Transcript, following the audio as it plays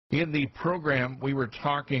In the program, we were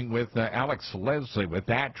talking with Alex Leslie with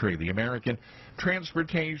ATRI, the American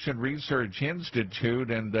Transportation Research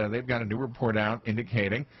Institute, and they've got a new report out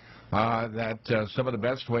indicating that some of the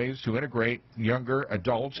best ways to integrate younger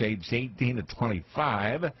adults aged 18 to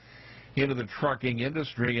 25 into the trucking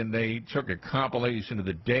industry, and they took a compilation of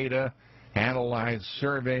the data, analyzed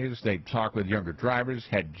surveys, they talked with younger drivers,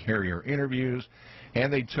 had carrier interviews,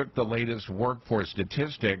 and they took the latest workforce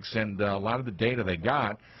statistics, and a lot of the data they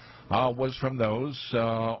got was from those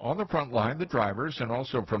on the front line, the drivers, and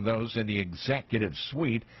also from those in the executive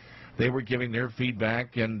suite. They were giving their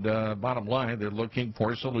feedback, and bottom line, they're looking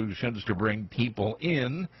for solutions to bring people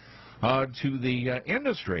in to the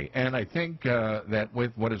industry. And I think that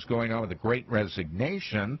with what is going on with the Great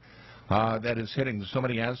Resignation, that is hitting so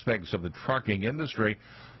many aspects of the trucking industry,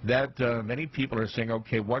 that many people are saying,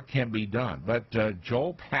 okay, what can be done? But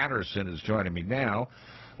Joel Patterson is joining me now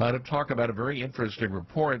to talk about a very interesting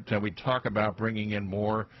report. We talk about bringing in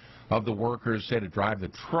more of the workers, say, to drive the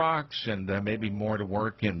trucks, and maybe more to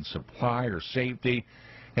work in supply or safety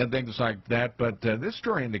and things like that. But this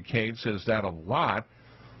story indicates is that a lot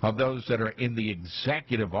of those that are in the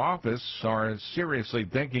executive office are seriously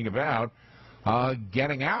thinking about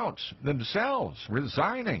getting out themselves,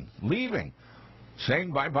 resigning, leaving,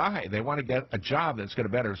 saying bye-bye. They want to get a job that's going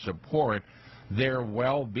to better support their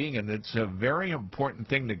well-being, and it's a very important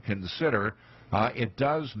thing to consider. It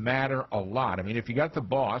does matter a lot. I mean, if you got the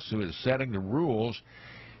boss who is setting the rules,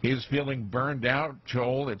 is feeling burned out,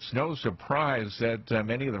 Joel, it's no surprise that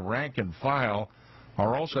many of the rank and file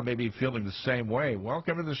are also maybe feeling the same way.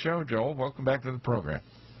 Welcome to the show, Joel. Welcome back to the program.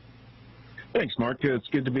 Thanks, Mark. It's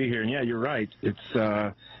good to be here. And yeah, you're right. It's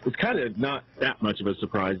kind of not that much of a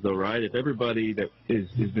surprise, though, right? If everybody that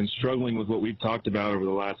has been struggling with what we've talked about over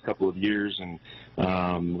the last couple of years,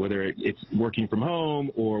 and whether it's working from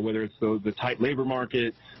home, or whether it's the tight labor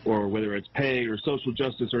market, or whether it's pay or social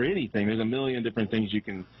justice or anything, there's a million different things you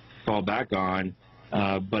can fall back on.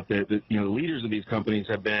 But the leaders of these companies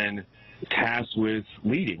have been tasked with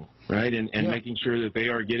leading, right, and making sure that they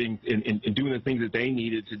are getting and doing the things that they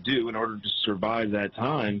needed to do in order to survive that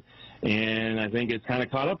time. And I think it's kind of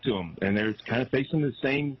caught up to them, and they're kind of facing the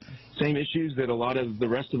same issues that a lot of the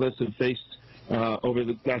rest of us have faced over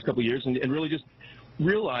the last couple of years, and really just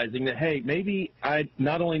realizing that, hey, maybe I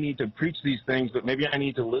not only need to preach these things, but maybe I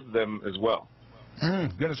need to live them as well.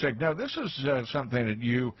 Gonna say, now this is something that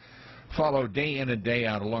you follow day in and day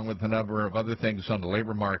out, along with a number of other things on the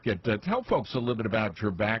labor market. Tell folks a little bit about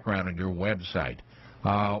your background and your website.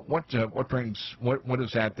 What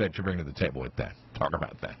is that you bring to the table with that? Talk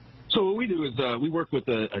about that. So what we do is we work with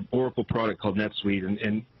an Oracle product called NetSuite,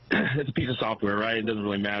 and it's a piece of software, right? It doesn't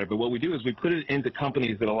really matter. But what we do is we put it into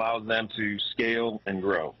companies that allows them to scale and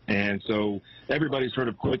grow. And so everybody's heard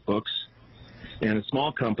of QuickBooks. And a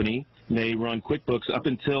small company may run QuickBooks up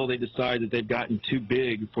until they decide that they've gotten too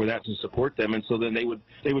big for that to support them, and so then they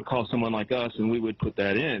would call someone like us, and we would put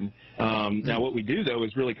that in. Now, what we do though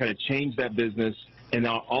is really kind of change that business, and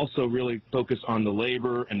now also really focus on the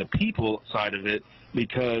labor and the people side of it,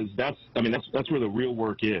 because that's where the real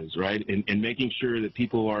work is, right? In making sure that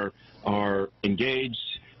people are engaged,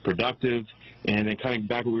 productive. And then kind of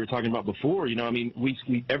back what we were talking about before,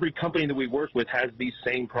 every company that we work with has these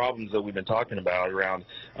same problems that we've been talking about around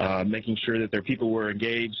making sure that their people were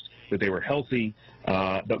engaged, that they were healthy,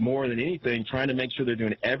 but more than anything, trying to make sure they're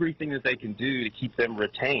doing everything that they can do to keep them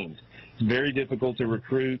retained. It's very difficult to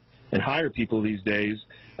recruit and hire people these days.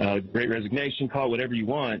 Great Resignation, call it whatever you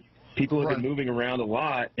want. People have been moving around a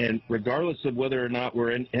lot, and regardless of whether or not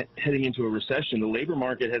we're heading into a recession, the labor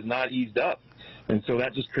market has not eased up. And so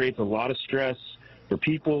that just creates a lot of stress for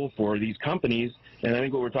people, for these companies. And I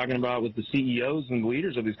think what we're talking about with the CEOs and the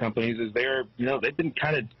leaders of these companies is they've been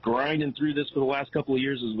kind of grinding through this for the last couple of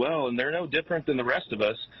years as well, and they're no different than the rest of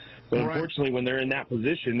us. But unfortunately, when they're in that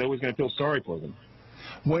position, nobody's going to feel sorry for them.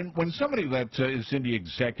 When somebody that is in the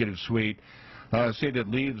executive suite, say that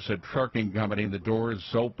leaves a trucking company, the door is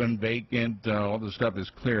open, vacant, all the stuff is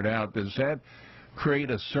cleared out, does that create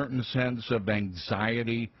a certain sense of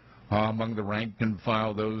anxiety among the rank and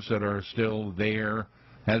file, those that are still there,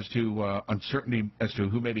 as to uncertainty as to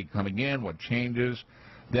who may be coming in, what changes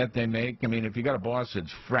that they make? I mean, if you got a boss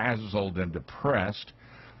that's frazzled and depressed,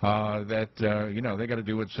 they got to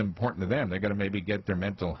do what's important to them. They got to maybe get their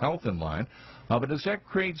mental health in line. But does that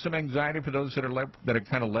create some anxiety for those that are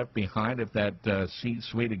kind of left behind if that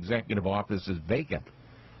C-suite executive office is vacant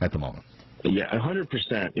at the moment? Yeah,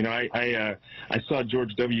 100%. I saw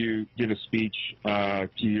George W. give a speech a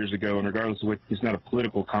few years ago, and regardless of what, it's not a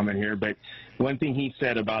political comment here, but one thing he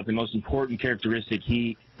said about the most important characteristic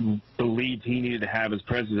he believed he needed to have as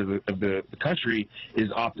president of the country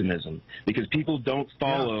is optimism, because people don't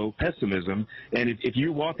follow pessimism. And if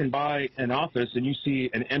you're walking by an office and you see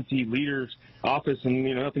an empty leader's office and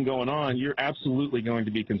nothing going on, you're absolutely going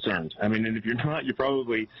to be concerned. I mean, and if you're not, you're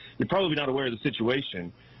probably not aware of the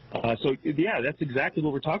situation. So that's exactly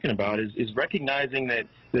what we're talking about, is recognizing that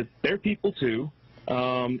they're people too.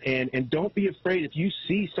 And don't be afraid if you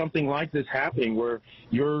see something like this happening where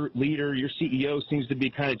your leader, your CEO seems to be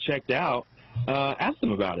kind of checked out, ask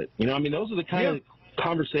them about it. Those are the kind of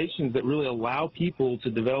conversations that really allow people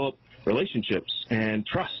to develop relationships and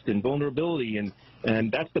trust and vulnerability, and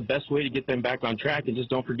that's the best way to get them back on track. And just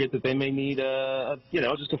don't forget that they may need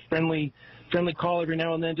just a friendly call every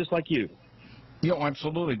now and then, just like you.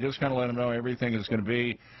 Absolutely. Just kind of let them know everything is going to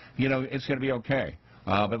be, it's going to be okay.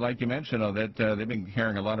 But like you mentioned, though, that they've been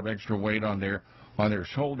carrying a lot of extra weight on their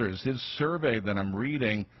shoulders. This survey that I'm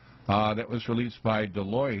reading that was released by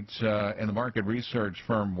Deloitte and the market research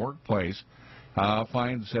firm Workplace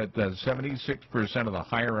finds that 76% of the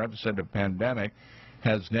higher-ups said the pandemic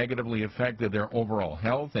has negatively affected their overall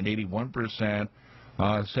health, and 81%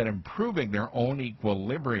 said improving their own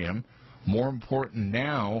equilibrium more important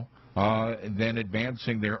now than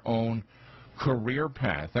advancing their own career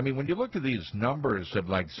path. I mean, when you look at these numbers of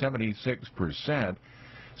like 76%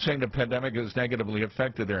 saying the pandemic has negatively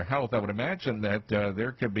affected their health, I would imagine that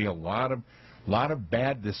there could be a lot of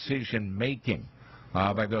bad decision making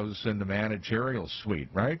by those in the managerial suite,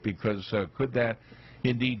 right? Because could that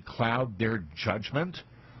indeed cloud their judgment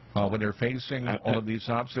when they're facing all of these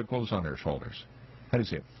obstacles on their shoulders? How do you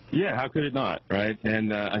see it? Yeah, how could it not, right?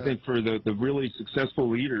 And I think for the really successful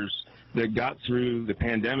leaders that got through the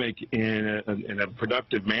pandemic in a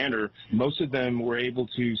productive manner, most of them were able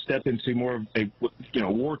to step into more of a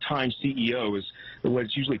wartime CEO is what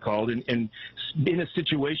it's usually called, and in a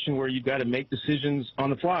situation where you've got to make decisions on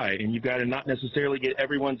the fly and you've got to not necessarily get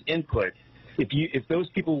everyone's input. If those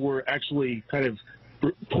people were actually kind of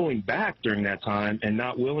pulling back during that time and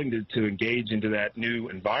not willing to engage into that new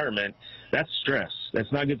environment, that's stress.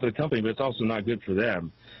 That's not good for the company, but it's also not good for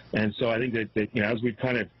them. And so I think that as we've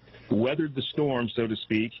kind of weathered the storm, so to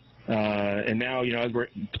speak, and now as we're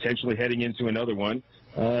potentially heading into another one,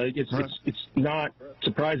 it's not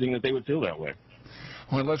surprising that they would feel that way.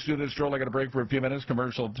 Well, let's do this, Joel. I got to break for a few minutes.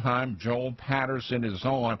 Commercial time. Joel Patterson is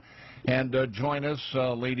on. And join us,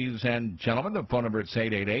 ladies and gentlemen. The phone number is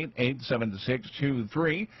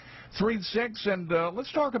 888-876-2336. And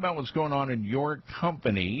let's talk about what's going on in your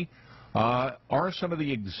company. Are some of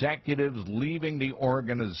the executives leaving the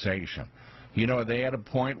organization? Are they at a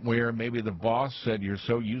point where maybe the boss said you're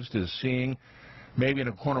so used to seeing maybe in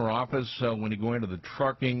a corner office when you go into the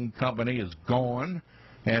trucking company is gone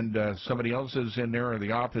and somebody else is in there or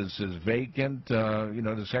the office is vacant?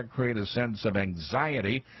 Does that create a sense of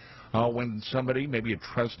anxiety when somebody, maybe a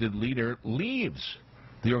trusted leader, leaves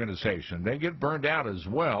the organization? They get burned out as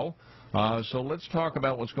well. So let's talk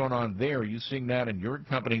about what's going on there. Are you seeing that in your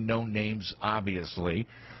company? No names, obviously.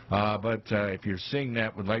 But if you're seeing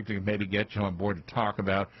that, would like to maybe get you on board to talk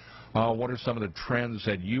about what are some of the trends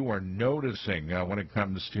that you are noticing when it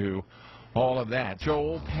comes to all of that.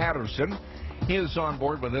 Joel Patterson is on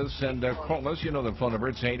board with us, and call us. The phone number.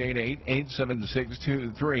 It's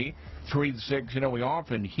 888-876-2336. We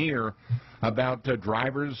often hear about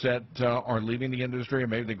drivers that are leaving the industry, or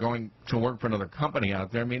maybe they're going to work for another company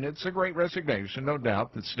out there. I mean, it's a great resignation, no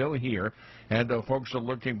doubt, that's still here, and folks are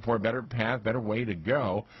looking for a better path, better way to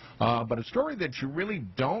go. But a story that you really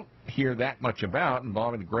don't hear that much about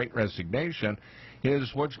involving the great resignation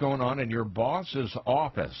is what's going on in your boss's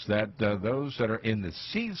office, that those that are in the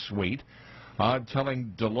C-suite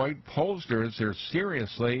telling Deloitte pollsters they're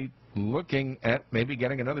seriously looking at maybe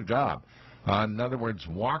getting another job. In other words,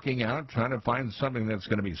 walking out, trying to find something that's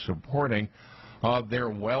going to be supporting their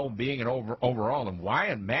well-being and overall. And why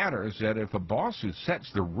it matters that if a boss who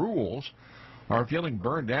sets the rules are feeling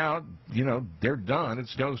burned out, they're done.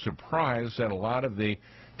 It's no surprise that a lot of the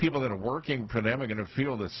people that are working for them are going to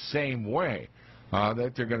feel the same way,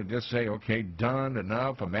 that they're going to just say, okay, done,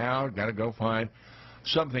 enough, I'm out, got to go find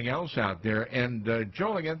something else out there. And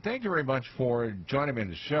Joel, again, thank you very much for joining me in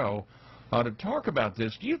the show to talk about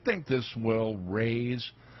this. Do you think this will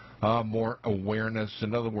raise more awareness?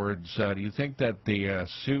 In other words, do you think that the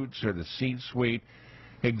suits or the C-suite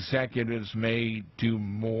executives may do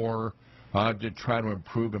more to try to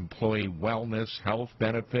improve employee wellness, health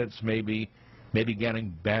benefits, maybe getting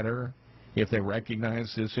better if they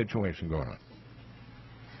recognize this situation going on?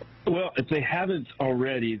 Well, if they haven't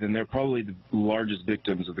already, then they're probably the largest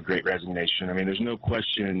victims of the Great Resignation. I mean, there's no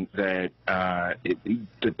question that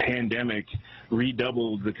the pandemic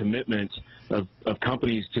redoubled the commitment of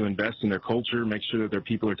companies to invest in their culture, make sure that their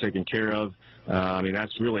people are taken care of. I mean,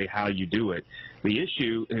 that's really how you do it. The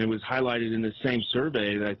issue, and it was highlighted in the same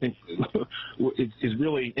survey that I think is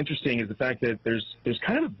really interesting, is the fact that there's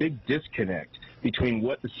kind of a big disconnect between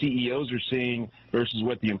what the CEOs are seeing versus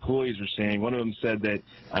what the employees are seeing. One of them said that,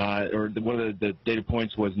 one of the data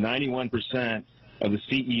points was 91% of the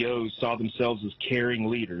CEOs saw themselves as caring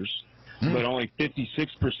leaders, but only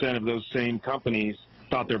 56% of those same companies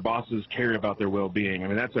thought their bosses cared about their well-being. I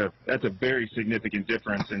mean, that's a very significant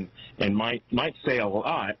difference, and might say a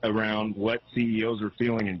lot around what CEOs are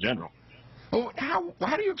feeling in general. Oh,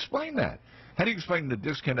 how do you explain that? How do you explain the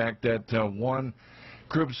disconnect that one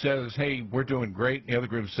group says, "Hey, we're doing great," and the other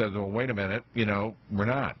group says, "Well, wait a minute, we're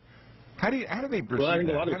not"? How do they perceive Well, I think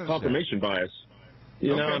that? a lot of it's confirmation bias.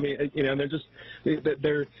 You know, Okay. I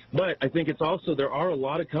mean, but I think it's also, there are a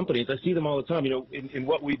lot of companies, I see them all the time, in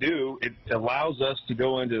what we do, it allows us to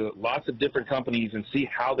go into lots of different companies and see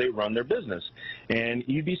how they run their business. And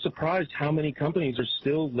you'd be surprised how many companies are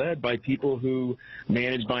still led by people who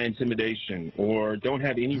manage by intimidation or don't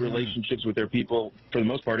have any relationships with their people for the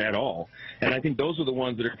most part at all. And I think those are the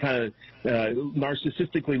ones that are kind of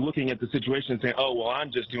narcissistically looking at the situation and saying, oh, well,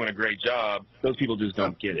 I'm just doing a great job. Those people just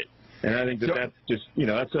don't get it. And I think that's just,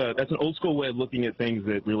 that's an old school way of looking at things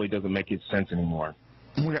that really doesn't make sense anymore.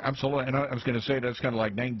 Yeah, absolutely. And I was going to say that's kind of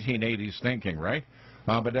like 1980s thinking, right?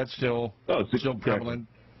 But that's still prevalent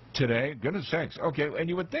today. Goodness sakes. Okay, and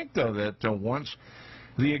you would think, though, that once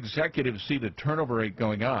the executives see the turnover rate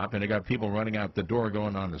going up and they got people running out the door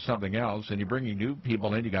going on to something else, and you're bringing new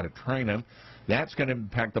people in, you got to train them, that's going to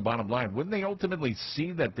impact the bottom line. Wouldn't they ultimately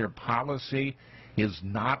see that their policy is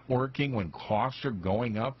not working when costs are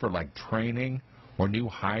going up for like training or new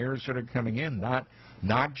hires that are coming in?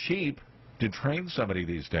 Not cheap to train somebody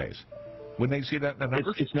these days. Wouldn't they see that in the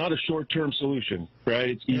numbers? It's not a short-term solution,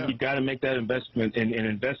 right? You've got to make that investment and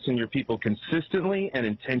invest in your people consistently and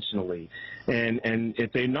intentionally. And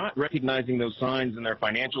if they're not recognizing those signs in their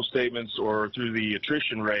financial statements or through the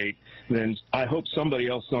attrition rate, then I hope somebody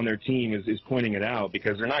else on their team is pointing it out,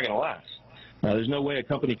 because they're not going to last. There's no way a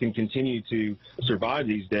company can continue to survive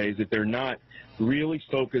these days if they're not really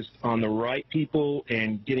focused on the right people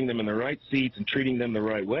and getting them in the right seats and treating them the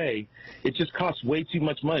right way. It just costs way too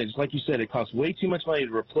much money. Just like you said, it costs way too much money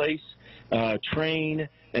to replace, train,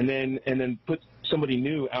 and then put somebody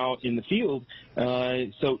new out in the field.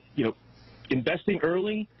 So investing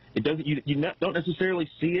early, it doesn't. You don't necessarily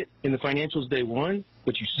see it in the financials day one,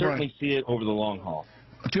 but you certainly see it over the long haul.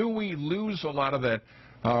 Do we lose a lot of that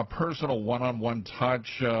personal one-on-one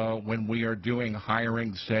touch when we are doing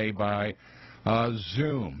hiring, say, by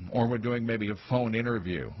Zoom, or we're doing maybe a phone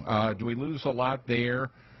interview? Do we lose a lot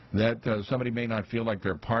there that somebody may not feel like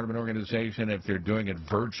they're part of an organization if they're doing it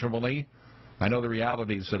virtually? I know the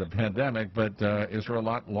realities of the pandemic, but is there a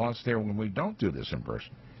lot lost there when we don't do this in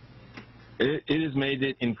person? It has made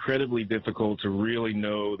it incredibly difficult to really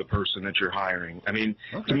know the person that you're hiring. I mean,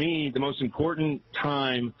 to me, the most important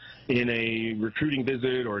time in a recruiting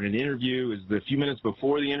visit or in an interview is the few minutes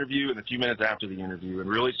before the interview and the few minutes after the interview, and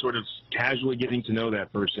really sort of casually getting to know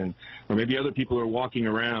that person. Or maybe other people are walking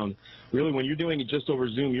around. Really, when you're doing it just over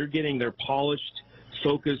Zoom, you're getting their polished,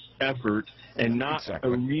 focused effort and not a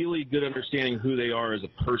really good understanding of who they are as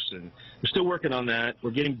a person. We're still working on that.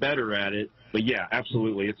 We're getting better at it. But yeah,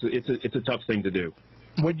 absolutely, it's a tough thing to do.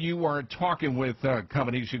 When you are talking with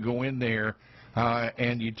companies, you go in there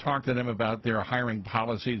and you talk to them about their hiring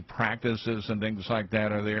policies, practices, and things like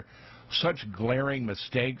that. Are there such glaring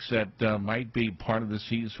mistakes that might be part of the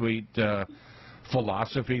C-suite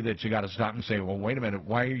philosophy that you got to stop and say, well, wait a minute,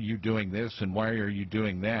 why are you doing this and why are you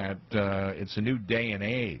doing that? It's a new day and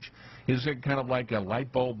age. Is it kind of like a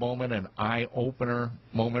light bulb moment, an eye-opener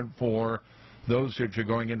moment for those that you're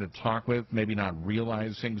going in to talk with, maybe not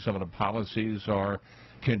realizing some of the policies are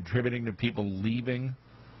contributing to people leaving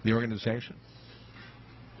the organization?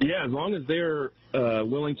 Yeah, as long as they're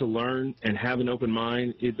willing to learn and have an open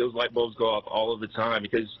mind, those light bulbs go off all of the time,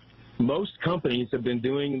 because most companies have been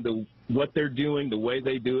doing what they're doing the way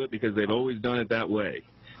they do it because they've always done it that way.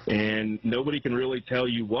 And nobody can really tell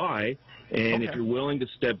you why. And if you're willing to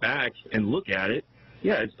step back and look at it,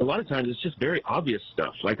 yeah, a lot of times it's just very obvious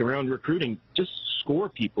stuff. Like around recruiting, just score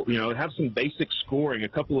people. Have some basic scoring, a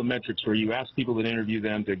couple of metrics where you ask people that interview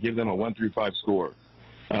them to give them a 1 through 5 score.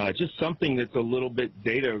 Just something that's a little bit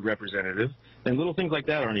data representative, and little things like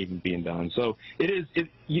that aren't even being done. So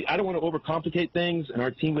I don't want to overcomplicate things, and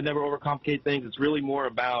our team would never overcomplicate things. It's really more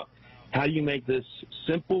about How do you make this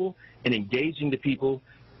simple and engaging to people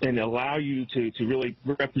and allow you to really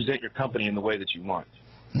represent your company in the way that you want?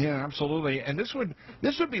 Yeah, absolutely. And this would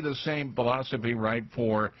be the same philosophy, right,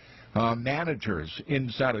 for managers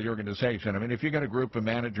inside of the organization. I mean, if you've got a group of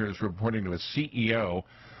managers reporting to a CEO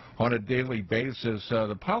on a daily basis,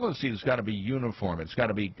 the policy's got to be uniform. It's got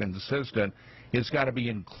to be consistent. It's got to be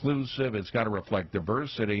inclusive. It's got to reflect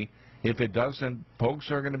diversity. If it doesn't, folks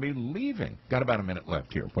are going to be leaving. Got about a minute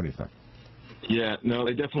left here. What do you think? Yeah, no,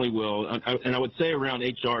 they definitely will. And I would say around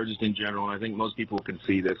HR just in general, and I think most people can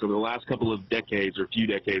see this, over the last couple of decades or few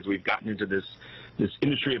decades, we've gotten into this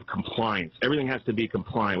industry of compliance. Everything has to be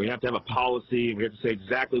compliant. We have to have a policy. We have to say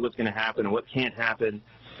exactly what's going to happen and what can't happen.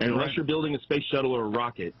 And unless you're building a space shuttle or a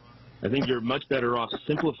rocket, I think you're much better off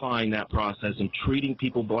simplifying that process and treating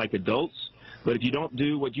people like adults. But if you don't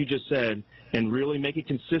do what you just said and really make it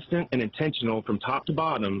consistent and intentional from top to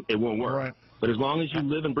bottom, it won't work. Right. But as long as you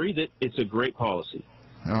live and breathe it, it's a great policy.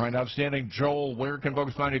 All right, outstanding. Joel, where can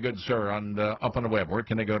folks find you, good sir, up on the web? Where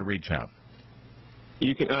can they go to reach out?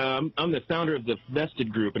 You can. I'm the founder of the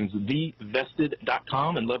Vested Group, and it's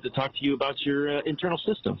thevested.com, and love to talk to you about your internal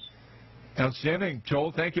systems. Outstanding.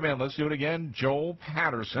 Joel, thank you, man. Let's do it again. Joel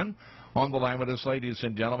Patterson on the line with us, ladies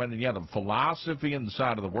and gentlemen. And, yeah, the philosophy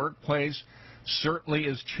inside of the workplace certainly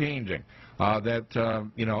is changing.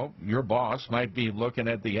 Your boss might be looking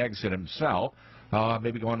at the exit himself,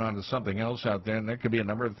 maybe going on to something else out there. And there could be a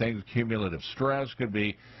number of things, cumulative stress, could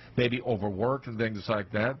be maybe overworked and things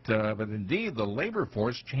like that. But, indeed, the labor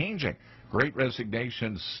force changing. Great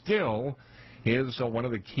resignation still is one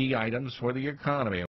of the key items for the economy.